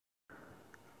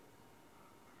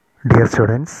Dear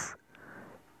students,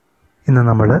 ഇന്ന്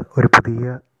നമ്മൾ ഒരു പുതിയ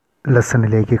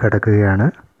ലെസണിലേക്ക് കടക്കുകയാണ്.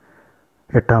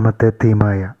 എട്ടാമത്തെ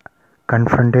തീമായ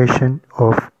കൺഫ്രണ്ടേഷൻ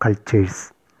ഓഫ് കൾച്ചേഴ്സ്,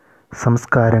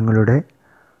 സംസ്കാരങ്ങളുടെ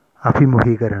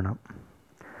അഭിമുഖീകരണം.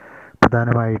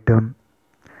 പ്രധാനമായിട്ടും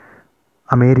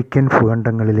അമേരിക്കൻ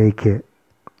ഭൂഖണ്ഡങ്ങളിലേക്ക്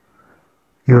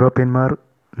യൂറോപ്യന്മാർ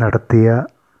നടത്തിയ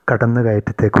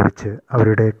കടന്നുകയറ്റത്തെക്കുറിച്ച്,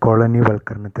 അവരുടെ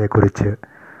കോളനിവൽക്കരണത്തെക്കുറിച്ച്,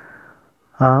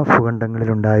 ആ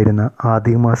ഭൂഖണ്ഡങ്ങളിലുണ്ടായിരുന്ന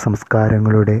ആദിമ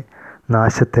സംസ്കാരങ്ങളുടെ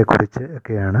നാശത്തെക്കുറിച്ച്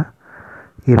ഒക്കെയാണ്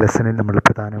ഈ ലെസണിൽ നമ്മൾ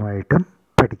പ്രധാനമായിട്ടും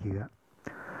പഠിക്കുക.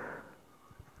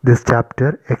 This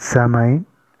chapter എക്സാമൈൻ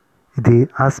the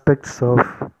aspects of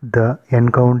the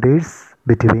encounters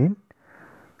between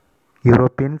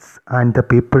Europeans and the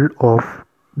people of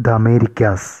the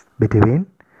Americas between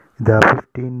the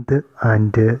 15th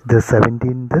and the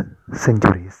 17th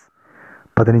centuries.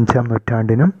 15ാം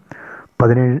നൂറ്റാണ്ടിനും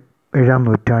 17ാം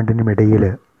നൂറ്റാണ്ടിനുമിടയിൽ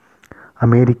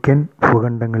American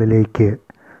ഭൂഖണ്ഡങ്ങളിലേക്ക്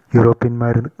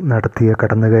യൂറോപ്യന്മാർ നടത്തിയ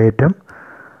കടന്നുകയറ്റം,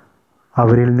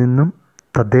 അവരിൽ നിന്നും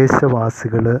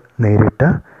തദ്ദേശവാസികൾ നേരിട്ട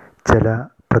ചില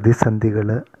പ്രതിസന്ധികൾ,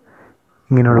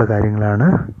 ഇങ്ങനെയുള്ള കാര്യങ്ങളാണ്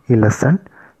ഈ ലെസൺ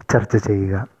ചർച്ച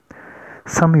ചെയ്യുക.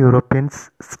 Some Europeans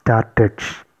started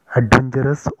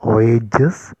adventurous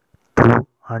voyages through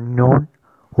unknown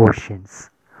oceans.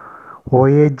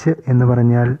 Voyage എന്ന്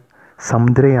പറഞ്ഞാൽ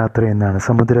സമുദ്രയാത്ര എന്നാണ്,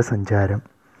 സമുദ്രസഞ്ചാരം.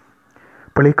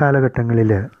 അപ്പോൾ ഈ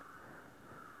കാലഘട്ടങ്ങളിൽ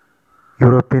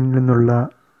യൂറോപ്യനിൽ നിന്നുള്ള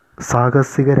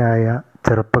സാഹസികരായ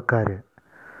ചെറുപ്പക്കാർ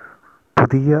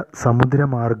പുതിയ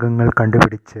സമുദ്രമാർഗങ്ങൾ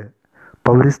കണ്ടുപിടിച്ച്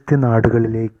പൗരസ്ത്യ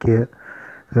നാടുകളിലേക്ക്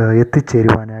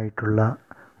എത്തിച്ചേരുവാനായിട്ടുള്ള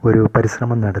ഒരു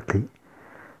പരിശ്രമം നടത്തി.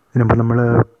 ഇതിനുമ്പോൾ നമ്മൾ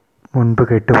മുൻപ്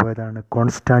കേട്ടുപോയതാണ്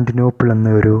കോൺസ്റ്റാന്റിനോപ്പിൾ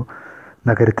എന്നൊരു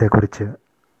നഗരത്തെക്കുറിച്ച്.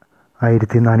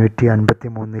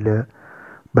 1453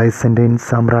 ബൈസന്റൈൻ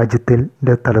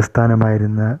സാമ്രാജ്യത്തിൻ്റെ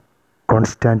തലസ്ഥാനമായിരുന്ന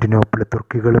കോൺസ്റ്റാന്റിനോപ്പിൾ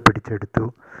തുർക്കികൾ പിടിച്ചെടുത്തു.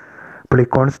 അപ്പോൾ ഈ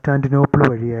കോൺസ്റ്റാന്റിനോപ്പിൾ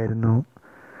വഴിയായിരുന്നു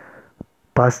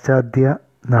പാശ്ചാത്യ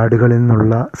നാടുകളിൽ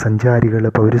നിന്നുള്ള സഞ്ചാരികൾ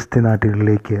പൗരസ്ത്യ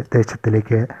നാടുകളിലേക്ക്,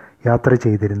 ദേശത്തിലേക്ക് യാത്ര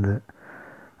ചെയ്തിരുന്നത്.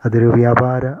 അതൊരു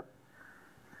വ്യാപാര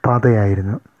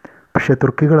പാതയായിരുന്നു. പക്ഷേ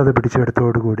തുർക്കികൾ അത്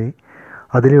പിടിച്ചെടുത്തോടുകൂടി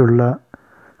അതിലുള്ള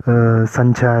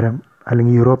സഞ്ചാരം,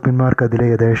 അല്ലെങ്കിൽ യൂറോപ്യന്മാർക്ക് അതിലെ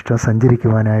യഥേഷ്ടം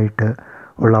സഞ്ചരിക്കുവാനായിട്ട്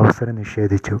ഉള്ള അവസരം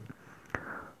നിഷേധിച്ചു.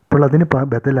 അപ്പോൾ അതിന്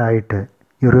ബദലായിട്ട്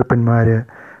യൂറോപ്യന്മാർ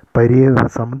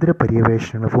സമുദ്ര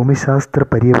പര്യവേഷണങ്ങൾ, ഭൂമിശാസ്ത്ര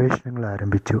പര്യവേഷണങ്ങൾ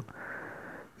ആരംഭിച്ചു.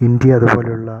 ഇന്ത്യ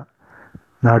അതുപോലുള്ള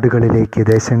നാടുകളിലേക്ക്,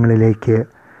 ദേശങ്ങളിലേക്ക്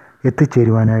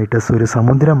എത്തിച്ചേരുവാനായിട്ട് ഒരു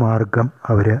സമുദ്രമാർഗം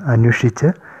അവർ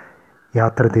അന്വേഷിച്ച്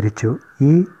യാത്ര തിരിച്ചു.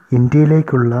 ഈ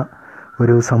ഇന്ത്യയിലേക്കുള്ള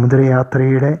ഒരു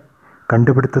സമുദ്രയാത്രയുടെ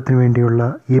കണ്ടുപിടുത്തത്തിന് വേണ്ടിയുള്ള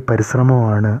ഈ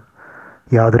പരിശ്രമമാണ്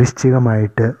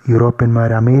യാദൃശ്ചികമായിട്ട് യൂറോപ്യന്മാർ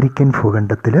അമേരിക്കൻ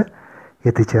ഭൂഖണ്ഡത്തിൽ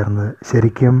എത്തിച്ചേർന്നത്.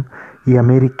 ശരിക്കും ഈ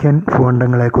അമേരിക്കൻ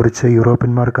ഭൂഖണ്ഡങ്ങളെക്കുറിച്ച്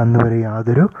യൂറോപ്യന്മാർക്ക് അന്ന് വരെ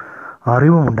യാതൊരു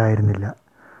അറിവും ഉണ്ടായിരുന്നില്ല.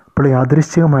 അപ്പോൾ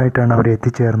യാദൃശ്ചികമായിട്ടാണ് അവർ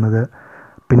എത്തിച്ചേർന്നത്.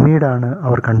 പിന്നീടാണ്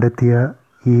അവർ കണ്ടെത്തിയ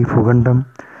ഈ ഭൂഖണ്ഡം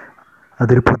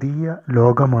അതൊരു പുതിയ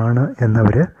ലോകമാണ്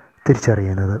എന്നവർ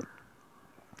തിരിച്ചറിയുന്നത്.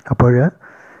 അപ്പോൾ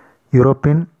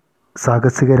യൂറോപ്യൻ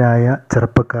സാഹസികരായ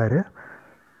ചെറുപ്പക്കാർ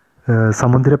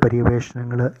സമുദ്ര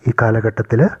പര്യവേഷണങ്ങൾ ഈ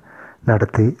കാലഘട്ടത്തിൽ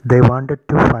നടത്തി. They wanted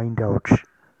to find out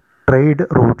trade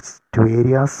routes to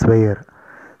areas where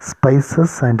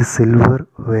spices and silver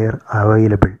were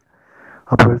available.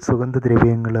 അപ്പോൾ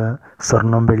സുഗന്ധദ്രവ്യങ്ങൾ,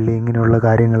 സ്വർണം, വെള്ളി, ഇങ്ങനെയുള്ള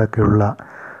കാര്യങ്ങളൊക്കെയുള്ള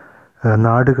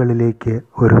നാടുകളിലേക്ക്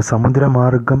ഒരു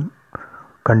സമുദ്രമാർഗം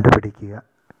കണ്ടുപിടിക്കുക.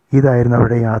 ഇതായിരുന്നു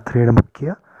അവരുടെ യാത്രയുടെ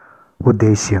മുഖ്യ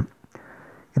ഉദ്ദേശ്യം.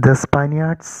 The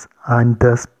Spaniards and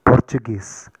the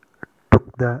Portuguese took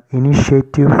the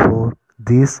initiative for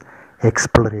these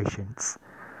explorations.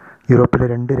 യൂറോപ്പിലെ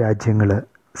 2 രാജ്യങ്ങൾ,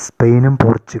 സ്പെയിനും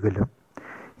പോർച്ചുഗലും,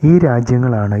 ഈ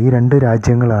രണ്ട്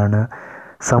രാജ്യങ്ങളാണ്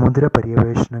സമുദ്ര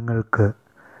പര്യവേഷണങ്ങൾക്ക്,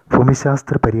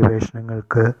 ഭൂമിശാസ്ത്ര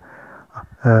പര്യവേഷണങ്ങൾക്ക്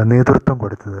നേതൃത്വം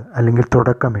കൊടുത്തത്, അല്ലെങ്കിൽ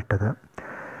തുടക്കമിട്ടത്.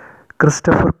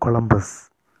 Christopher Columbus,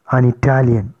 an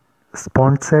Italian,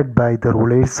 sponsored by the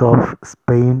rulers of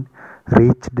Spain,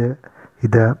 reached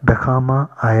the Bahama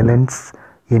Islands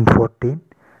in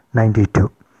 1492.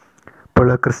 ഇപ്പോൾ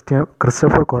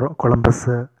ക്രിസ്റ്റഫർ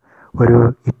കൊളംബസ് ഒരു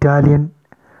ഇറ്റാലിയൻ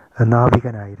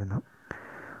നാവികനായിരുന്നു.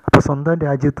 അപ്പോൾ സ്വന്തം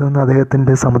രാജ്യത്ത് നിന്ന്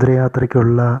അദ്ദേഹത്തിൻ്റെ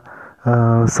സമുദ്രയാത്രയ്ക്കുള്ള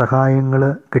സഹായങ്ങൾ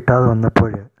കിട്ടാതെ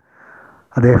വന്നപ്പോൾ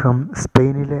അദ്ദേഹം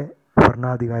സ്പെയിനിലെ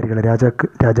ഭരണാധികാരികളെ,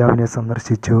 രാജാവിനെ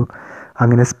സന്ദർശിച്ചു.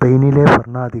 അങ്ങനെ സ്പെയിനിലെ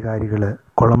ഭരണാധികാരികൾ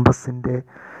കൊളംബസിൻ്റെ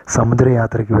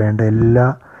സമുദ്രയാത്രയ്ക്ക് വേണ്ട എല്ലാ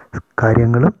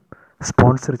കാര്യങ്ങളും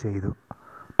സ്പോൺസർ ചെയ്തു.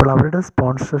 അപ്പോൾ അവരുടെ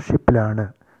സ്പോൺസർഷിപ്പിലാണ്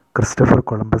ക്രിസ്റ്റഫർ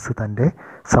കൊളംബസ് തൻ്റെ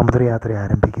സമുദ്രയാത്ര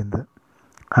ആരംഭിക്കുന്നത്.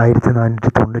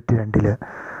 1492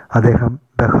 അദ്ദേഹം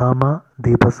ബഹാമ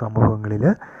ദ്വീപ സമൂഹങ്ങളിൽ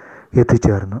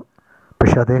എത്തിച്ചേർന്നു.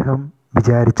 പക്ഷെ അദ്ദേഹം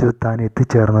വിചാരിച്ചു താൻ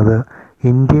എത്തിച്ചേർന്നത്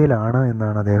ഇന്ത്യയിലാണ്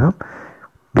എന്നാണ് അദ്ദേഹം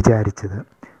വിചാരിച്ചത്.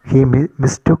 He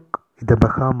mistook the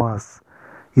Bahamas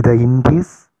the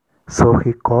Indies, so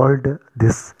he called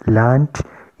this land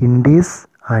Indies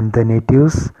and the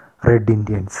natives red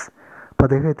Indians. അപ്പോൾ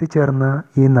അദ്ദേഹം എത്തിച്ചേർന്ന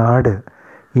ഈ നാട്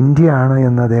ഇന്ത്യ ആണ്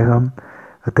എന്ന് അദ്ദേഹം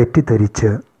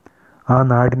തെറ്റിദ്ധരിച്ച് ആ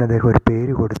നാടിന് അദ്ദേഹം ഒരു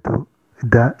പേര് കൊടുത്തു,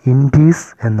 ദ ഇൻഡീസ്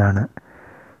എന്നാണ്.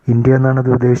 ഇന്ത്യ എന്നാണ് അത്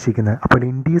ഉദ്ദേശിക്കുന്നത്. അപ്പോൾ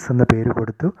ഇൻഡീസ് എന്ന പേര്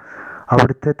കൊടുത്തു.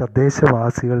 അവിടുത്തെ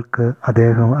തദ്ദേശവാസികൾക്ക്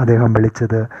അദ്ദേഹം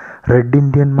വിളിച്ചത് റെഡ്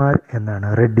ഇന്ത്യന്മാർ എന്നാണ്,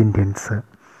 red Indians.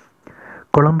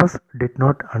 Columbus did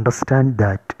not understand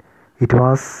that it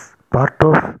was part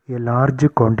of a large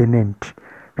continent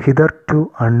hitherto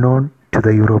unknown to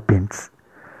the Europeans.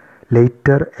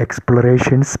 Later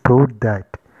explorations proved that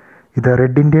the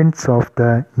Red Indians of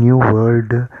the New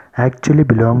World actually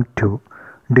belonged to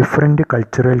different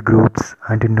cultural groups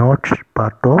and not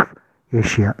part of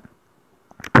Asia.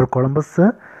 ഇപ്പോൾ Columbus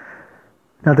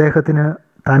അദ്ദേഹത്തിന്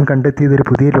താൻ കണ്ടെത്തിയതൊരു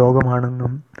പുതിയ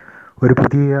ലോകമാണെന്നും ഒരു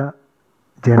പുതിയ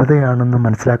ജനതയാണെന്നും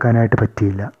മനസ്സിലാക്കാനായിട്ട്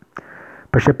പറ്റിയില്ല.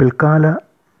 പക്ഷെ പിൽക്കാല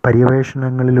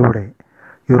പര്യവേഷണങ്ങളിലൂടെ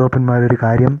യൂറോപ്യന്മാരൊരു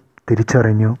കാര്യം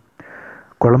തിരിച്ചറിഞ്ഞു.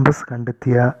 കൊളംബസ്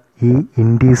കണ്ടെത്തിയ ഈ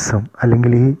ഇൻഡീസും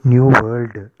അല്ലെങ്കിൽ ഈ ന്യൂ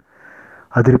വേൾഡ്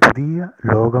അതൊരു പുതിയ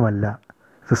ലോകമല്ല,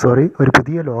 ഒരു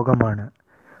പുതിയ ലോകമാണ്.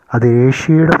 അത്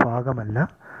ഏഷ്യയുടെ ഭാഗമല്ല,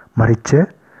 മറിച്ച്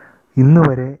ഇന്ന്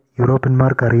വരെ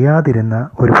യൂറോപ്യന്മാർക്ക് അറിയാതിരുന്ന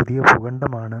ഒരു പുതിയ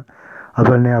ഭൂഖണ്ഡമാണ്.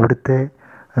 അതുപോലെ തന്നെ അവിടുത്തെ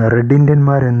റെഡ്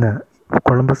ഇന്ത്യന്മാരെന്ന്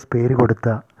കൊളംബസ് പേര്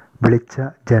വിളിച്ച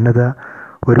ജനത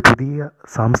ഒരു പുതിയ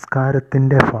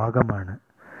സംസ്കാരത്തിൻ്റെ ഭാഗമാണ്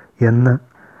എന്ന്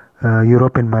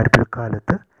യൂറോപ്യന്മാർ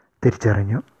പിൽക്കാലത്ത്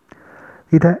തിരിച്ചറിഞ്ഞു.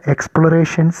 ഇത്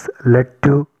explorations led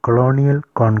to colonial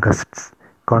കോൺക്വസ്റ്റ്സ്.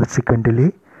 Consequently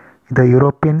the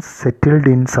Europeans settled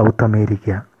in South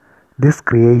America. This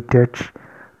created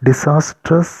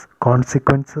disastrous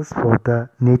consequences for the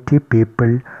native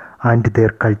people and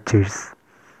their cultures.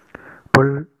 ഇപ്പോൾ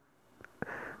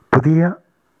പുതിയ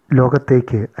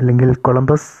ലോകത്തേക്ക് അല്ലെങ്കിൽ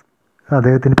കൊളംബസ്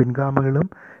അദ്ദേഹത്തിന് പിൻഗാമികളും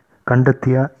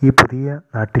കണ്ടെത്തിയ ഈ പുതിയ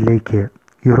നാട്ടിലേക്ക്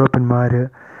യൂറോപ്യന്മാർ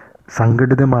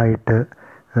സംഘടിതമായിട്ട്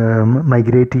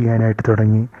മൈഗ്രേറ്റ് ചെയ്യാനായിട്ട്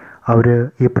തുടങ്ങി. അവർ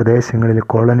ഈ പ്രദേശങ്ങളിൽ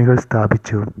കോളനികൾ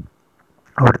സ്ഥാപിച്ചു.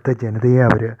 അവിടുത്തെ ജനതയെ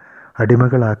അവർ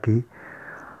അടിമകളാക്കി.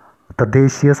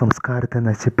 തദ്ദേശീയ സംസ്കാരത്തെ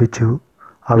നശിപ്പിച്ചു.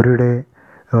 അവരുടെ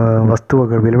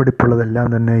വസ്തുവകൾ വിലപിടിപ്പുള്ളതെല്ലാം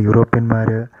തന്നെ യൂറോപ്യന്മാർ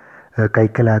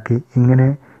കൈക്കലാക്കി. ഇങ്ങനെ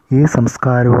ഈ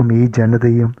സംസ്കാരവും ഈ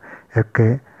ജനതയും ഒക്കെ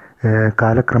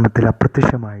കാലക്രമത്തിൽ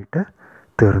അപ്രത്യക്ഷമായിട്ട്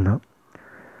തീർന്നു.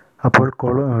 അപ്പോൾ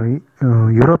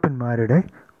യൂറോപ്യന്മാരുടെ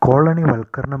കോളനി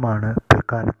വൽക്കരണമാണ്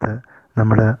പിൽക്കാലത്ത്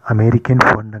നമ്മൾ അമേരിക്കൻ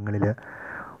ഭൂഖണ്ഡങ്ങളിൽ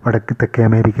തെക്കേ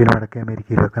അമേരിക്കയിലും വടക്കേ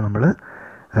അമേരിക്കയിലും ഒക്കെ നമ്മൾ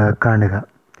കാണുക.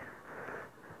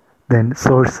 Then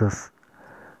sources.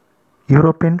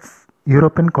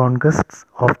 European conquests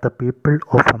of the people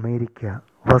of America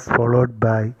was followed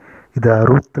by the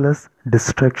ruthless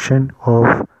destruction of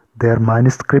their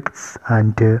manuscripts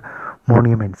and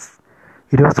monuments.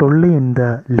 It was only in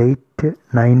the late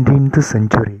 19th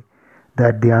century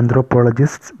that the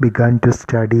anthropologists began to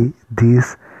study these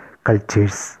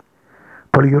cultures.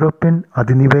 അപ്പോൾ European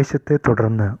അധിനിവേശത്തെ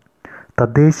തുടർന്ന്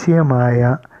തദ്ദേശീയമായ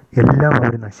എല്ലാം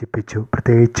അവർ നശിപ്പിച്ചു.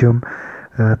 പ്രത്യേകിച്ചും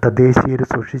തദ്ദേശീയർ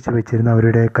സൂക്ഷിച്ചു വെച്ചിരുന്ന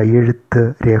അവരുടെ കയ്യെഴുത്ത്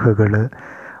രേഖകൾ,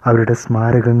 അവരുടെ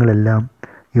സ്മാരകങ്ങളെല്ലാം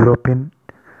യൂറോപ്യൻ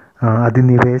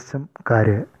അധിനിവേശക്കാർ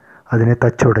അതിനെ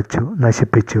തച്ചുടച്ചു,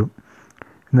 നശിപ്പിച്ചു.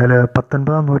 എന്നാൽ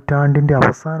 19ാം നൂറ്റാണ്ടിൻ്റെ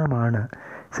അവസാനമാണ്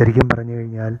ശരിക്കും പറഞ്ഞു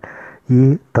കഴിഞ്ഞാൽ ഈ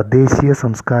തദ്ദേശീയ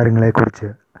സംസ്കാരങ്ങളെക്കുറിച്ച്,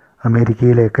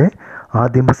 അമേരിക്കയിലേക്ക്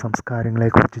ആദിമ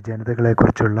സംസ്കാരങ്ങളെക്കുറിച്ച്,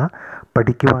 ജനതകളെക്കുറിച്ചുള്ള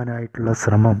പഠിക്കുവാനായിട്ടുള്ള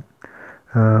ശ്രമം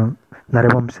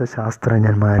നരവംശ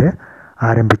ശാസ്ത്രജ്ഞന്മാർ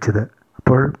ആരംഭിച്ചത്.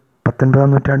 അപ്പോൾ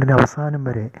 19ാം നൂറ്റാണ്ടിൻ്റെ അവസാനം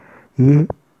വരെ ഈ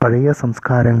പഴയ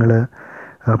സംസ്കാരങ്ങൾ,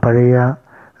 പഴയ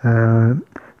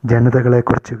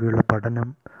ജനതകളെക്കുറിച്ചുള്ള പഠനം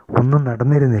ഒന്നും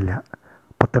നടന്നിരുന്നില്ല.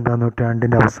 19ാം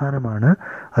നൂറ്റാണ്ടിൻ്റെ അവസാനമാണ്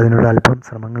അതിനുള്ള അല്പം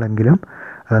ശ്രമങ്ങളെങ്കിലും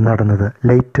നടന്നത്.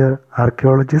 Later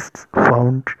ആർക്കിയോളജിസ്റ്റ്സ്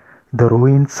found the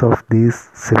ruins of these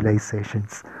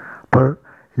civilisations. അപ്പോൾ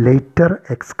ലേറ്റർ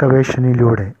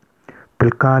എക്സ്കവേഷനിലൂടെ,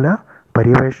 പിൽക്കാല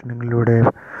പര്യവേഷണങ്ങളിലൂടെ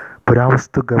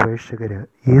പുരാവസ്തു ഗവേഷകർ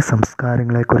ഈ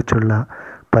സംസ്കാരങ്ങളെക്കുറിച്ചുള്ള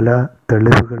പല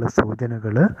തെളിവുകൾ,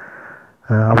 സൂചനകൾ,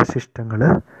 അവശിഷ്ടങ്ങൾ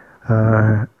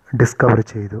ഡിസ്കവർ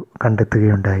ചെയ്തു,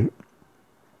 കണ്ടെത്തുകയുണ്ടായി.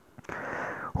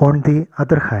 On the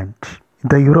other hand,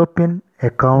 the European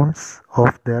accounts of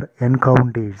their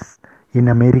encounters in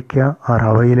America are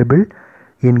available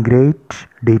in great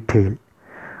detail.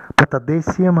 അപ്പോൾ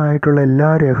തദ്ദേശീയമായിട്ടുള്ള എല്ലാ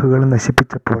രേഖകളും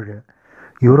നശിപ്പിച്ചപ്പോൾ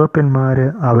യൂറോപ്യന്മാർ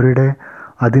അവരുടെ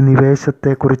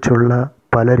അധിനിവേശത്തെക്കുറിച്ചുള്ള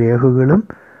പല രേഖകളും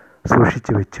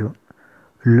സൂക്ഷിച്ചു വെച്ചു.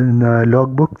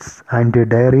 Log books and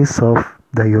diaries of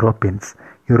the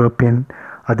European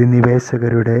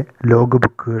അധിനിവേശകരുടെ ലോഗ്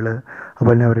ബുക്കുകൾ,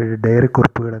 അതുപോലെ തന്നെ അവരുടെ ഡയറി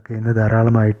കുറിപ്പുകളൊക്കെ ഇന്ന്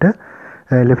ധാരാളമായിട്ട്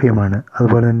ലഭ്യമാണ്.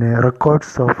 അതുപോലെ തന്നെ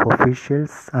records of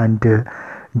officials and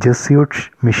Jesuit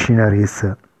missionaries,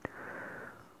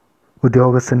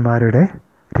 ഉദ്യോഗസ്ഥന്മാരുടെ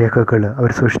രേഖകൾ,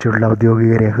 അവർ സൂക്ഷിച്ചിട്ടുള്ള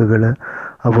ഔദ്യോഗിക രേഖകൾ,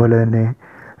 അതുപോലെ തന്നെ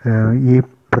ഈ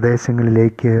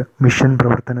പ്രദേശങ്ങളിലേക്ക് മിഷൻ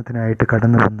പ്രവർത്തനത്തിനായിട്ട്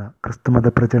കടന്നു വന്ന, ക്രിസ്തുമത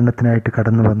പ്രചരണത്തിനായിട്ട്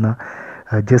കടന്നു വന്ന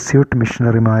ജെസ്യൂട്ട്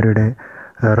മിഷണറിമാരുടെ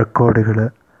റെക്കോർഡുകൾ,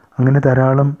 അങ്ങനെ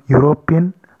ധാരാളം യൂറോപ്യൻ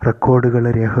റെക്കോർഡുകൾ,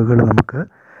 രേഖകൾ നമുക്ക്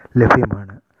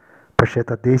ലഭ്യമാണ്. പക്ഷേ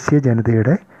തദ്ദേശീയ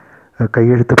ജനതയുടെ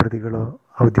കയ്യെഴുത്ത് പ്രതികളോ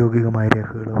ഔദ്യോഗികമായ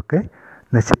രേഖകളോ ഒക്കെ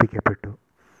നശിപ്പിക്കപ്പെട്ടു.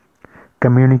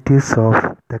 Communities of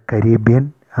the Caribbean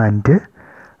and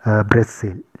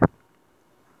Brazil.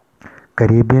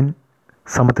 Caribbean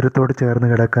സമുദ്രത്തോട് ചേർന്ന്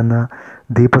കിടക്കുന്ന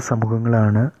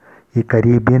ദ്വീപസമൂഹങ്ങളാണ് ഈ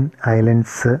കരീബിയൻ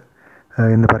ഐലൻഡ്സ്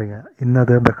എന്ന് പറയുക.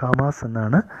 ഇന്നത് ബഹാമാസ്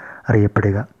എന്നാണ്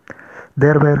അറിയപ്പെടുക.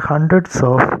 There were hundreds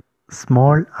of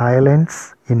small islands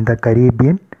in the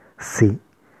Caribbean Sea.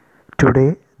 Today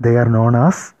they are known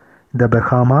as the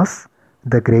Bahamas,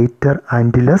 the Greater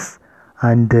Antilles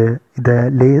and the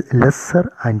Lesser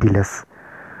Antilles.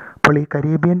 അപ്പോൾ ഈ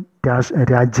കരീബിയൻ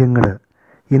രാജ്യങ്ങൾ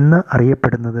ഇന്ന്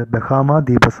അറിയപ്പെടുന്നത് ബഹാമ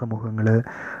ദ്വീപസമൂഹങ്ങൾ,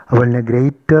 അതുപോലെ തന്നെ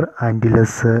ഗ്രേറ്റർ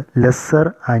ആൻറ്റിലസ്, ലെസ്സർ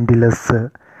ആൻറ്റിലസ്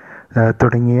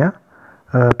തുടങ്ങിയ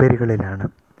പേരുകളിലാണ്.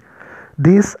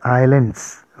 These islands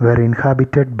were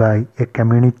inhabited by a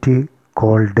community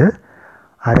called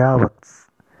Arawaks.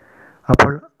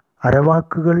 അപ്പോൾ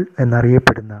അരവാക്കുകൾ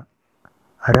എന്നറിയപ്പെടുന്ന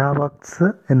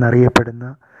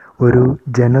ഒരു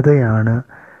ജനതയാണ്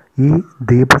ഈ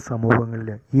ദ്വീപ് സമൂഹങ്ങളിൽ,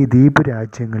 ഈ ദ്വീപ്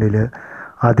രാജ്യങ്ങളിൽ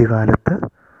ആദ്യകാലത്ത്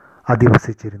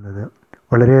അധിവസിച്ചിരുന്നത്.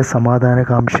 വളരെ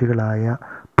സമാധാനകാംക്ഷികളായ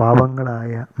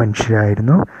പാവങ്ങളായ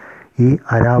മനുഷ്യരായിരുന്നു ഈ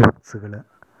അരാവക്സുകൾ.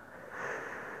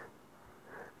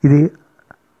 ഇത്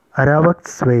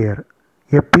Arawaks were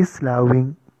a peace-loving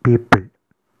people.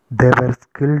 They were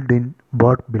skilled in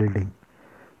boat building.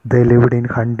 They lived in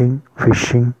hunting,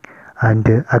 fishing and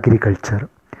agriculture.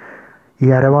 ഈ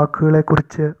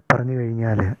അരവാക്കുകളെക്കുറിച്ച് പറഞ്ഞു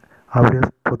കഴിഞ്ഞാൽ അവർ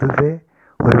പൊതുവെ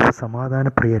ഒരു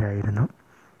സമാധാനപ്രിയരായിരുന്നു.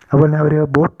 അതുപോലെ അവർ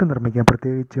ബോട്ട് നിർമ്മിക്കാൻ,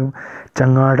 പ്രത്യേകിച്ചും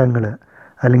ചങ്ങാടങ്ങൾ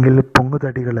അല്ലെങ്കിൽ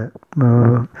പൊങ്ങുതടികൾ,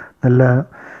 നല്ല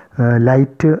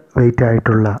ലൈറ്റ് വെയ്റ്റ്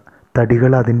ആയിട്ടുള്ള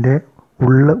തടികൾ അതിൻ്റെ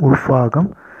ഉൾഭാഗം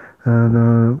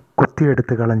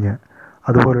കൊത്തിയെടുത്ത് കളഞ്ഞ്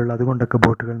അതുകൊണ്ടൊക്കെ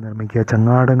ബോട്ടുകൾ നിർമ്മിക്കുക,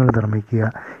 ചങ്ങാടങ്ങൾ നിർമ്മിക്കുക,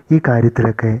 ഈ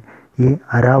കാര്യത്തിലൊക്കെ ഈ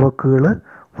അരാവക്കുകൾ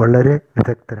വളരെ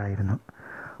വിദഗ്ധരായിരുന്നു.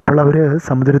 അപ്പോൾ അവർ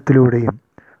സമുദ്രത്തിലൂടെയും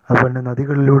അതുപോലെ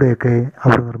നദികളിലൂടെയൊക്കെ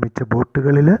അവർ നിർമ്മിച്ച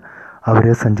ബോട്ടുകളിൽ അവർ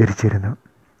സഞ്ചരിച്ചിരുന്നു.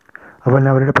 അതുപോലെ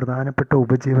അവരുടെ പ്രധാനപ്പെട്ട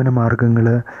ഉപജീവന മാർഗങ്ങൾ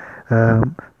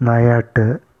നായാട്ട്,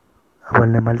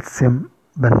 അതുപോലെ മത്സ്യം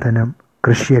ബന്ധനം,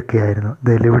 കൃഷിയൊക്കെ ആയിരുന്നു.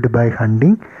 ദേ lived by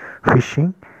hunting,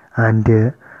 phishing and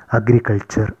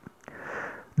agriculture.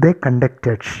 They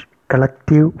conducted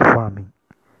collective farming.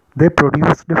 They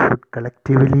produced food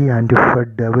collectively and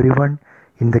fed everyone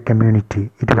in the community.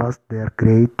 It was their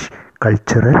great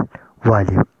cultural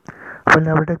value. അപ്പോൾ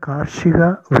അവരുടെ കാർഷിക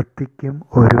വൃത്തിക്കും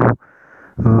ഒരു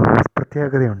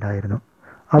പ്രത്യേകതയുണ്ടായിരുന്നു.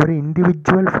 അവർ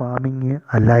ഇൻഡിവിജ്വൽ ഫാമിങ്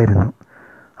അല്ലായിരുന്നു,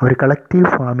 അവർ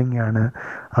കളക്റ്റീവ് ഫാമിംഗ് ആണ്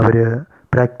അവർ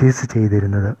പ്രാക്ടീസ്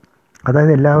ചെയ്തിരുന്നത്.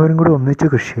 അതായത് എല്ലാവരും കൂടി ഒന്നിച്ച്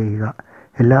കൃഷി ചെയ്യുക,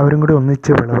 എല്ലാവരും കൂടി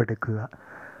ഒന്നിച്ച് വിളവെടുക്കുക,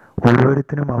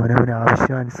 ഓരോരുത്തരും അവനവന്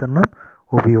ആവശ്യാനുസരണം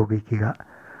ഉപയോഗിക്കുക.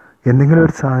 എന്തെങ്കിലും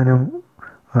ഒരു സാധനം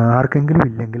ആർക്കെങ്കിലും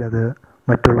ഇല്ലെങ്കിൽ അത്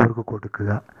മറ്റുള്ളവർക്ക് കൊടുക്കുക.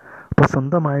 അപ്പോൾ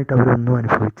സ്വന്തമായിട്ട് അവരൊന്നും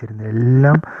അനുഭവിച്ചിരുന്നില്ല,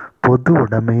 എല്ലാം പൊതു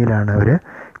ഉടമയിലാണ് അവർ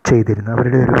ചെയ്തിരുന്നത്.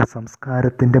 അവരുടെ ഒരു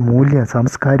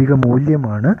സാംസ്കാരിക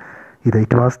മൂല്യമാണ് ഇത്.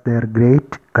 It was there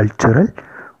great cultural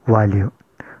value.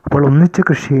 അപ്പോൾ ഒന്നിച്ച്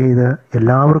കൃഷി ചെയ്ത്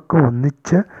എല്ലാവർക്കും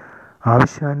ഒന്നിച്ച്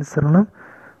ആവശ്യാനുസരണം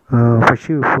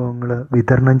ഭക്ഷ്യവിഭവങ്ങൾ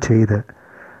വിതരണം ചെയ്ത്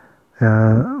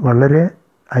വളരെ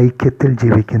ഐക്യത്തിൽ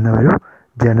ജീവിക്കുന്ന ഒരു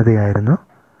ജനതയായിരുന്നു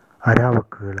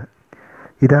അരാവക്കുകൾ.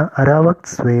 ഇത്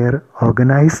Arawaks wear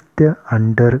organised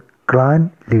under clan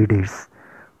leaders.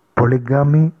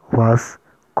 പൊളിഗാമി was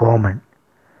common.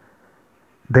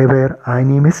 They were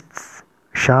animists.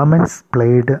 Shamans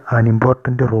played an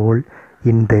important role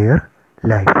in their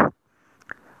life.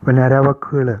 പിന്നെ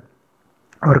അരാവക്കുകൾ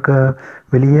അവർക്ക്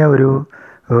വലിയ ഒരു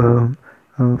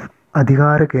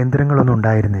അധികാര കേന്ദ്രങ്ങളൊന്നും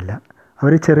ഉണ്ടായിരുന്നില്ല.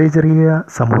 അവർ ചെറിയ ചെറിയ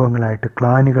സമൂഹങ്ങളായിട്ട്,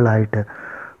 ക്ലാനുകളായിട്ട്,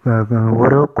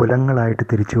 ഓരോ കുലങ്ങളായിട്ട്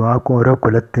തിരിച്ചു. ആ ഓരോ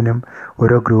കുലത്തിനും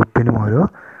ഓരോ ഗ്രൂപ്പിനും ഓരോ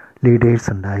ലീഡേഴ്സ്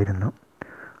ഉണ്ടായിരുന്നു.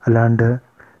 അല്ലാണ്ട്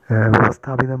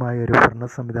വ്യവസ്ഥാപിതമായ ഒരു ഭരണ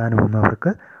സംവിധാനമൊന്നും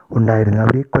അവർക്ക് ഉണ്ടായിരുന്നില്ല.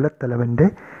 അവർ ഈ കുലത്തലവൻ്റെ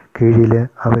കീഴിൽ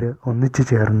അവർ ഒന്നിച്ചു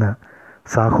ചേർന്ന്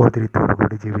സാഹോദര്യത്തോടു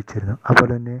കൂടി ജീവിച്ചിരുന്നു.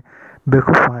 അതുപോലെ തന്നെ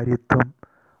ബഹുഭാര്യത്വം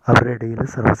അവരുടെ ഇടയിൽ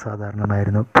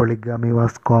സർവ്വസാധാരണമായിരുന്നു. പൊളിഗാമി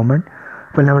വാസ് കോമൺ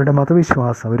അപ്പോൾ അവരുടെ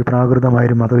മതവിശ്വാസം ഒരു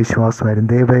പ്രാകൃതമായൊരു മതവിശ്വാസമായിരുന്നു.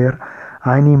 ദേ വെയർ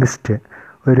ആനിമിസ്റ്റ്,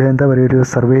 ഒരു എന്താ പറയുക, ഒരു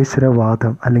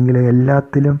സർവേശ്വരവാദം, അല്ലെങ്കിൽ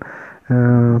എല്ലാത്തിലും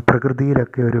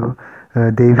പ്രകൃതിയിലൊക്കെ ഒരു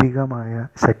ദൈവികമായ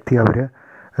ശക്തി അവർ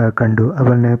കണ്ടു.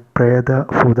 അതുപോലെ തന്നെ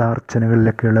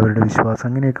പ്രേതഭൂതാർച്ചനകളിലൊക്കെയുള്ള അവരുടെ വിശ്വാസം,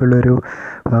 അങ്ങനെയൊക്കെയുള്ളൊരു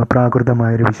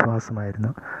പ്രാകൃതമായൊരു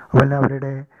വിശ്വാസമായിരുന്നു. അതുപോലെ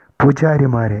അവരുടെ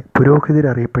പൂജാരിമാരെ,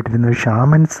 പുരോഹിതരറിയപ്പെട്ടിരുന്നത്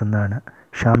ഷാമൻസ് എന്നാണ്.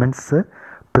 Shamans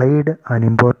played an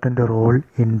important role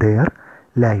in their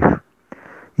life.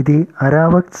 The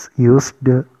Arawaks used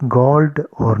gold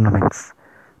ornaments.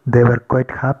 They were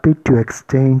quite happy to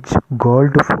exchange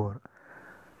gold for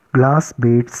glass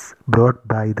beads brought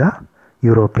by the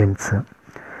Europeans.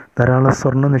 ധാരാളം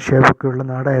സ്വർണ്ണ നിക്ഷേപമൊക്കെയുള്ള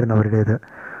നാടായിരുന്നു അവരുടേത്.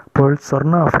 അപ്പോൾ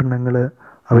സ്വർണ്ണ ആഭരണങ്ങൾ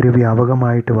അവർ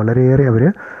വ്യാപകമായിട്ട് വളരെയേറെ അവർ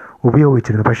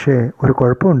ഉപയോഗിച്ചിരുന്നു. പക്ഷേ ഒരു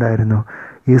കുഴപ്പമുണ്ടായിരുന്നു,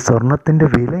 ഈ സ്വർണത്തിൻ്റെ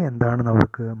വില എന്താണെന്ന്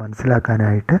അവർക്ക്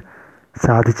മനസ്സിലാക്കാനായിട്ട്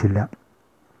സാധിച്ചില്ല.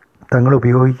 തങ്ങൾ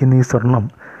ഉപയോഗിക്കുന്ന ഈ സ്വർണം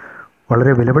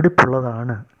വളരെ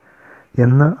വിലപിടിപ്പുള്ളതാണ്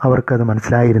എന്ന് അവർക്കത്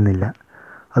മനസ്സിലായിരുന്നില്ല.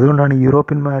 അതുകൊണ്ടാണ്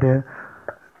യൂറോപ്യന്മാർ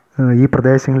ഈ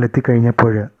പ്രദേശങ്ങളിൽ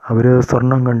എത്തിക്കഴിഞ്ഞപ്പോൾ അവർ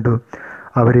സ്വർണം കണ്ടു.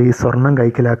 അവർ ഈ സ്വർണം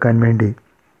കൈക്കലാക്കാൻ വേണ്ടി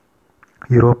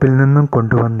യൂറോപ്പിൽ നിന്നും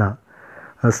കൊണ്ടുവന്ന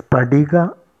സ്ഫടിക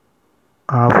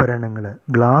ആഭരണങ്ങൾ,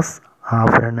 ഗ്ലാസ്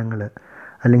ആഭരണങ്ങൾ,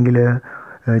 അല്ലെങ്കിൽ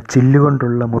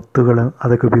ചില്ലുകൊണ്ടുള്ള മുത്തുകൾ,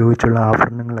 അതൊക്കെ ഉപയോഗിച്ചുള്ള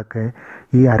ആഭരണങ്ങളൊക്കെ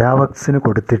ഈ അരാവക്സിന്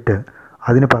കൊടുത്തിട്ട്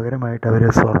അതിന് പകരമായിട്ട് അവർ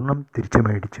സ്വർണം തിരിച്ചു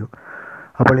മേടിച്ചു.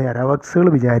 അപ്പോൾ ഈ അരാവക്സുകൾ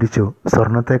വിചാരിച്ചു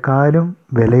സ്വർണത്തെക്കാളും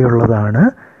വിലയുള്ളതാണ്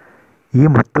ഈ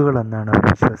മുത്തുകളെന്നാണ് അവർ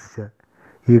വിശ്വസിച്ചത്.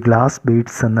 ഈ ഗ്ലാസ്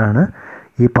ബീഡ്സ് എന്നാണ്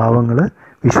ഈ പാവങ്ങൾ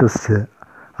വിശ്വസിച്ചത്.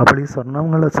 അപ്പോൾ ഈ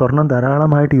സ്വർണം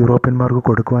ധാരാളമായിട്ട് യൂറോപ്യന്മാർക്ക്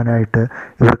കൊടുക്കുവാനായിട്ട്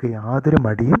ഇവർക്ക് യാതൊരു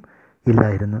മടിയും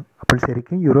ഇല്ലായിരുന്നു. അപ്പോൾ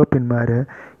ശരിക്കും യൂറോപ്യന്മാർ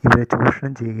ഇവരെ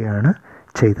ചൂഷണം ചെയ്യുകയാണ്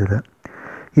ചെയ്തത്.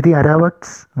 ഇത്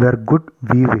Arawaks were good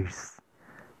weavers.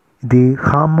 The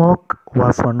hammock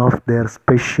was one of their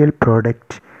special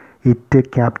products. It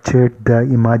captured the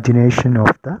imagination of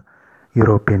the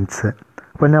Europeans.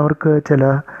 അപ്പോൾ അവർക്ക് ചില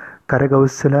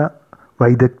കരകൗശല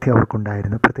വൈദഗ്ധ്യം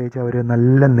അവർക്കുണ്ടായിരുന്നു. പ്രത്യേകിച്ച് അവർ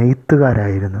നല്ല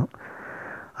നെയ്ത്തുകാരായിരുന്നു.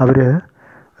 അവർ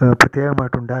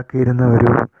പ്രത്യേകമായിട്ടുണ്ടാക്കിയിരുന്ന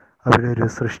അവരുടെ ഒരു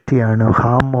സൃഷ്ടിയാണ്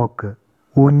ഹാമോക്ക്,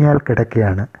 ഊഞ്ഞാൽ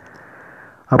കിടക്കയാണ്.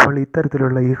 അപ്പോൾ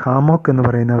ഇത്തരത്തിലുള്ള ഈ ഹാമോക്ക് എന്ന്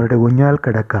പറയുന്ന അവരുടെ ഊഞ്ഞാൽ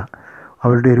കിടക്ക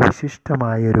അവരുടെ ഒരു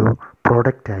വിശിഷ്ടമായൊരു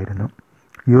പ്രോഡക്റ്റായിരുന്നു.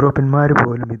 യൂറോപ്യന്മാർ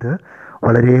പോലും ഇത്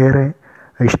വളരെയേറെ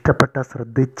ഇഷ്ടപ്പെട്ട,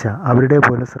 ശ്രദ്ധിച്ച, അവരുടെ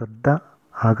പോലെ ശ്രദ്ധ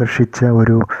ആകർഷിച്ച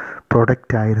ഒരു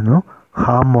പ്രോഡക്റ്റായിരുന്നു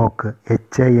ഹാമോക്ക്.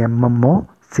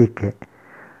 HAMMOCK.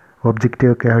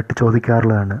 ഒബ്ജക്റ്റീവൊക്കെ ആയിട്ട്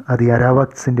ചോദിക്കാറുള്ളതാണ്. അത് ഈ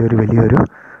അരാവക്സിൻ്റെ ഒരു വലിയൊരു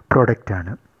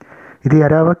പ്രോഡക്റ്റാണ്. ഇത്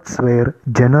Arawaks were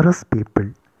generous people.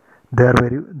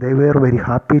 They were very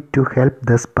happy to help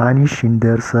the Spanish in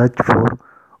their search for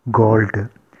gold,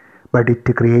 but it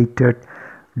created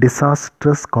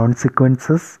disastrous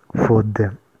consequences for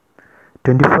them.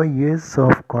 25 years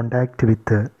of contact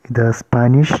with the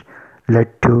Spanish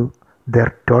led to their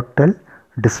total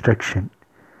destruction.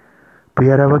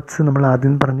 Arawaks നമ്മൾ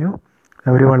ആദ്യം പറഞ്ഞു,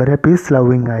 അവർ വളരെ piece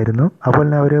loving ആയിരുന്നു. അതുപോലെ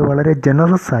തന്നെ അവർ വളരെ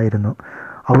generous ആയിരുന്നു,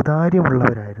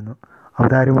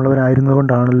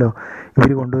 ഔദാര്യമുള്ളവരായിരുന്നതുകൊണ്ടാണല്ലോ ഇവർ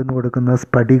കൊണ്ടുവന്ന് കൊടുക്കുന്ന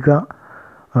സ്ഫടിക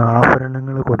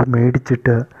ആഭരണങ്ങൾ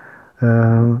മേടിച്ചിട്ട്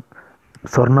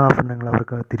സ്വർണ്ണാഭരണങ്ങൾ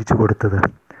അവർക്ക് തിരിച്ചു കൊടുത്തത്.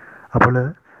 അപ്പോൾ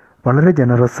വളരെ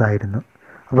ജനറസ് ആയിരുന്നു.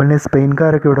 അതുപോലെ തന്നെ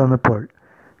സ്പെയിൻകാരൊക്കെ ഇവിടെ വന്നപ്പോൾ,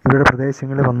 ഇവരുടെ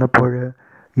പ്രദേശങ്ങളിൽ വന്നപ്പോൾ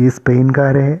ഈ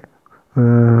സ്പെയിൻകാരെ,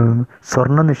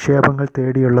 സ്വർണ്ണ നിക്ഷേപങ്ങൾ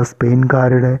തേടിയുള്ള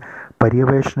സ്പെയിൻകാരുടെ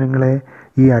പര്യവേഷണങ്ങളെ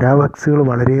ഈ അരാവക്സുകൾ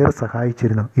വളരെയേറെ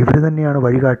സഹായിച്ചിരുന്നു. ഇവർ തന്നെയാണ്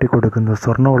വഴികാട്ടി കൊടുക്കുന്നത്.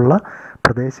 സ്വർണ്ണമുള്ള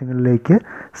പ്രദേശങ്ങളിലേക്ക്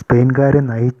സ്പെയിൻകാരെ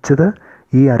നയിച്ചത്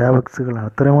ഈ അരാവക്സുകളാണ്.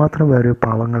 അത്രമാത്രം ഒരു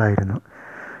പാവങ്ങളായിരുന്നു.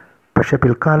 പക്ഷെ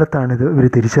പിൽക്കാലത്താണിത് ഇവർ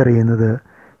തിരിച്ചറിയുന്നത്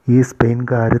ഈ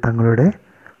സ്പെയിൻകാർ തങ്ങളുടെ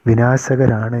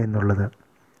വിനാശകരാണ് എന്നുള്ളത്.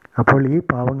 അപ്പോൾ ഈ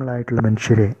പാവങ്ങളായിട്ടുള്ള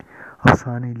മനുഷ്യരെ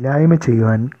അവസാനം ഇല്ലായ്മ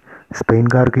ചെയ്യുവാൻ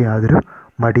സ്പെയിൻകാർക്ക് യാതൊരു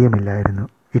മടിയുമില്ലായിരുന്നു.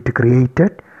 It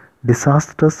created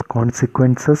disasters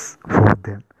consequences for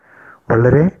them.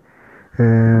 വളരെ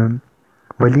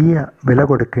വലിയ വില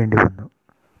കൊടുക്കേണ്ടി വന്നു.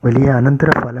 വലിയ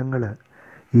അനന്തരഫലങ്ങൾ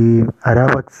ഈ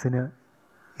അരാവക്സിന്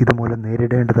ഇതുമൂലം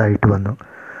നേരിടേണ്ടതായിട്ട് വന്നു.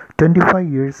 25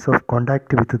 years of contact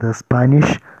with the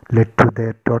Spanish led to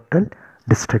their total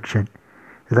destruction.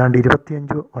 ഏതാണ്ട്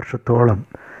 25 വർഷത്തോളം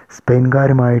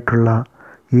സ്പെയിൻകാരുമായിട്ടുള്ള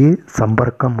ഈ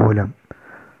സമ്പർക്കം മൂലം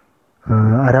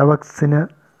അരാവക്സിന്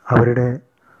അവരുടെ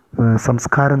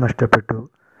സംസ്കാരം നഷ്ടപ്പെട്ടു.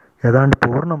 ഏതാണ്ട്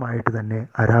പൂർണ്ണമായിട്ട് തന്നെ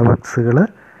അരാവക്സുകൾ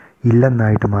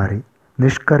ഇല്ലെന്നായിട്ട് മാറി.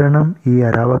 നിഷ്കരണം ഈ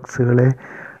അരാവക്സുകളെ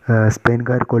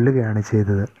സ്പെയിൻകാർ കൊല്ലുകയാണ്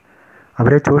ചെയ്തത്.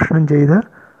 അവരെ ചൂഷണം ചെയ്ത്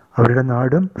അവരുടെ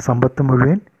നാടും സമ്പത്തും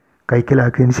മുഴുവൻ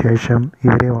കൈക്കലാക്കിയതിന് ശേഷം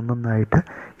ഇവരെ ഒന്നൊന്നായിട്ട്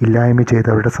ഇല്ലായ്മ ചെയ്ത്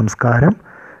അവരുടെ സംസ്കാരം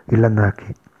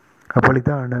ഇല്ലെന്നാക്കി. അപ്പോൾ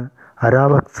ഇതാണ്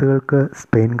അരാവക്സുകൾക്ക്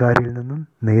സ്പെയിൻകാരിൽ നിന്നും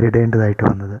നേരിടേണ്ടതായിട്ട്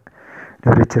വന്നത്.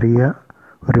 ഒരു ചെറിയ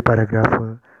ഒരു പാരഗ്രാഫ്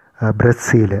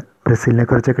ബ്രസീലിനെ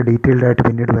കുറിച്ചൊക്കെ ഡീറ്റെയിൽഡായിട്ട്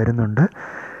പിന്നീട് വരുന്നുണ്ട്.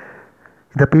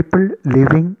 The people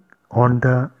living on the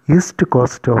east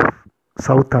coast of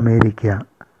South America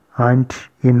and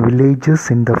in villages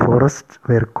in the forest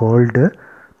were called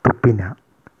Tupinamba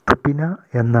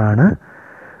എന്നാണ്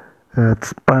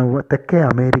തെക്കേ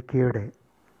അമേരിക്കയുടെ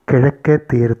കിഴക്കേ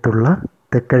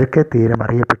തീരം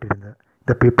അറിയപ്പെട്ടിരുന്നത്.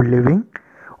 The people living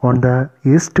on the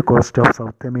east coast of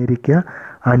South America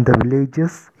and the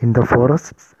villages in the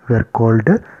forest were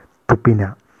called Tupinamba.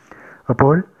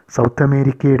 അപ്പോൾ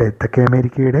തെക്കേ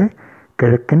അമേരിക്കയുടെ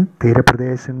കിഴക്കൻ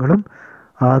തീരപ്രദേശങ്ങളും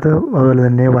അതുപോലെ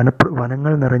തന്നെ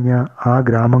വനങ്ങൾ നിറഞ്ഞ ആ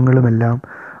ഗ്രാമങ്ങളുമെല്ലാം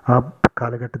ആ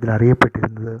കാലഘട്ടത്തിൽ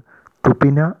അറിയപ്പെട്ടിരുന്നത്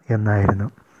തുപ്പിന എന്നായിരുന്നു.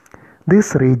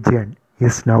 This region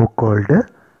is now called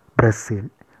Brazil.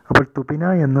 അപ്പോൾ തുപ്പിന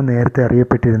എന്ന് നേരത്തെ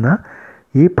അറിയപ്പെട്ടിരുന്ന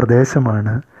ഈ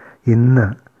പ്രദേശമാണ് ഇന്ന്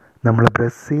നമ്മൾ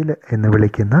ബ്രസീൽ എന്ന്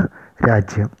വിളിക്കുന്ന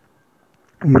രാജ്യം.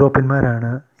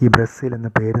 യൂറോപ്യന്മാരാണ് ഈ ബ്രസീൽ എന്ന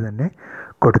പേര് തന്നെ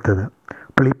കൊടുത്തത്.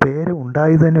 അപ്പോൾ ഈ പേര്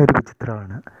ഉണ്ടായത് തന്നെ ഒരു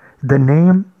വിചിത്രമാണ്. The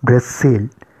name Brazil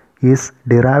is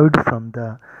derived from the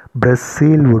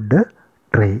Brazil wood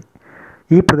tree.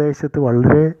 ഈ പ്രദേശത്ത്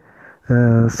വളരെ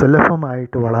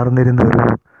സുലഭമായിട്ട് വളർന്നിരുന്ന ഒരു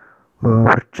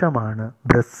വൃക്ഷമാണ്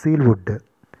ബ്രസീൽ വുഡ്.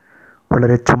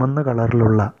 വളരെ ചുമന്ന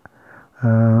കളറിലുള്ള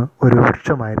ഒരു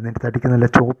വൃക്ഷമായിരുന്നു. എൻ്റെ തടിക്ക് നല്ല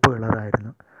ചുവപ്പ്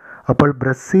കളറായിരുന്നു. അപ്പോൾ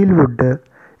ബ്രസീൽ വുഡ്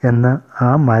എന്ന ആ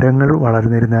മരങ്ങൾ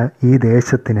വളർന്നിരുന്ന ഈ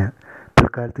ദേശത്തിന്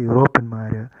പിൽക്കാലത്ത്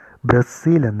യൂറോപ്യന്മാർ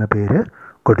ബ്രസീൽ എന്ന പേര്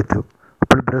കൊടുത്തു.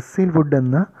 അപ്പോൾ ബ്രസീൽ വുഡ്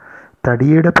എന്ന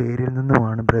തടിയുടെ പേരിൽ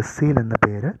നിന്നുമാണ് ബ്രസീൽ എന്ന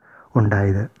പേര്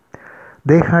ഉണ്ടായത്.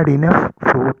 They had enough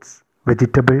fruits,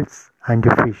 vegetables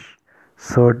and fish,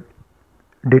 so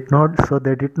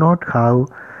they did not have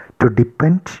to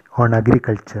depend on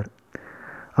agriculture.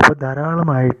 അപ്പോൾ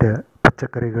ധാരാളമായിട്ട്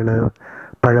പച്ചക്കറികൾ,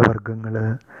 പഴവർഗ്ഗങ്ങൾ,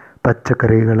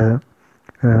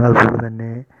 അതുപോലെ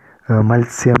തന്നെ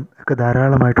മത്സ്യം ഒക്കെ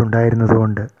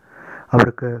ധാരാളമായിട്ടുണ്ടായിരുന്നതുകൊണ്ട്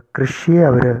അവർക്ക് കൃഷിയെ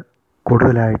അവർ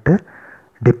കൂടുതലായിട്ട്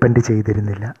ഡിപ്പെൻഡ്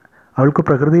ചെയ്തിരുന്നില്ല. അവൾക്ക്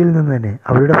പ്രകൃതിയിൽ നിന്ന് തന്നെ,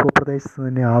 അവരുടെ ഭൂപ്രദേശത്ത്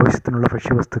തന്നെ ആവശ്യത്തിനുള്ള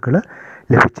ഭക്ഷ്യവസ്തുക്കൾ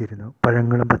ലഭിച്ചിരുന്നു,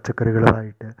 പഴങ്ങളും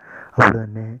പച്ചക്കറികളുമായിട്ട്, അതുപോലെ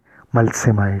തന്നെ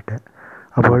മത്സ്യമായിട്ട്.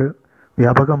 അപ്പോൾ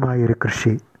വ്യാപകമായൊരു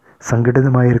കൃഷി,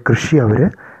 സംഘടിതമായൊരു കൃഷി അവർ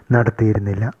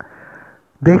നടത്തിയിരുന്നില്ല.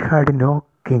 They had no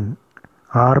king,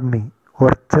 army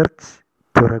or church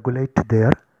to regulate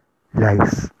their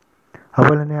lifes.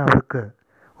 അതുപോലെ തന്നെ അവർക്ക്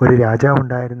ഒരു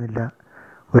രാജാവുണ്ടായിരുന്നില്ല,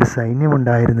 ഒരു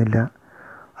സൈന്യമുണ്ടായിരുന്നില്ല,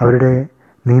 അവരുടെ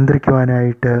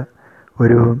നിയന്ത്രിക്കുവാനായിട്ട്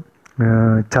ഒരു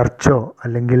ചർച്ചോ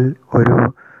അല്ലെങ്കിൽ ഒരു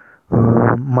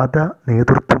മത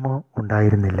നേതൃത്വമോ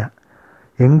ഉണ്ടായിരുന്നില്ല.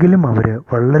 എങ്കിലും അവർ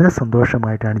വളരെ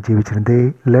സന്തോഷമായിട്ടാണ് ജീവിച്ചിരുന്നത്. They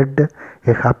led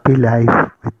a happy life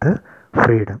with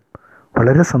freedom.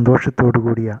 വളരെ സന്തോഷത്തോടു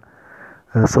കൂടിയ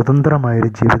സ്വതന്ത്രമായൊരു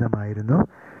ജീവിതമായിരുന്നു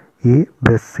ഈ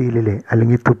ബ്രസീലിലെ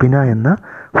അല്ലെങ്കിൽ തുപ്പിന എന്ന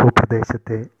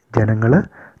ഭൂപ്രദേശത്തെ ജനങ്ങൾ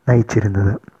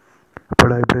നയിച്ചിരുന്നത്.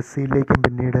 അപ്പോൾ ബ്രസീലിലേക്കും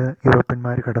പിന്നീട്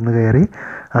യൂറോപ്യന്മാർ കടന്നു കയറി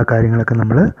ആ കാര്യങ്ങളൊക്കെ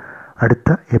നമ്മൾ അടുത്ത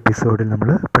എപ്പിസോഡിൽ നമ്മൾ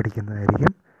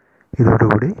പഠിക്കുന്നതായിരിക്കും.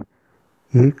 ഇതോടുകൂടി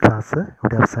ഈ ക്ലാസ്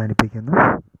ഇവിടെ അവസാനിപ്പിക്കുന്നു.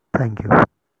 Thank U.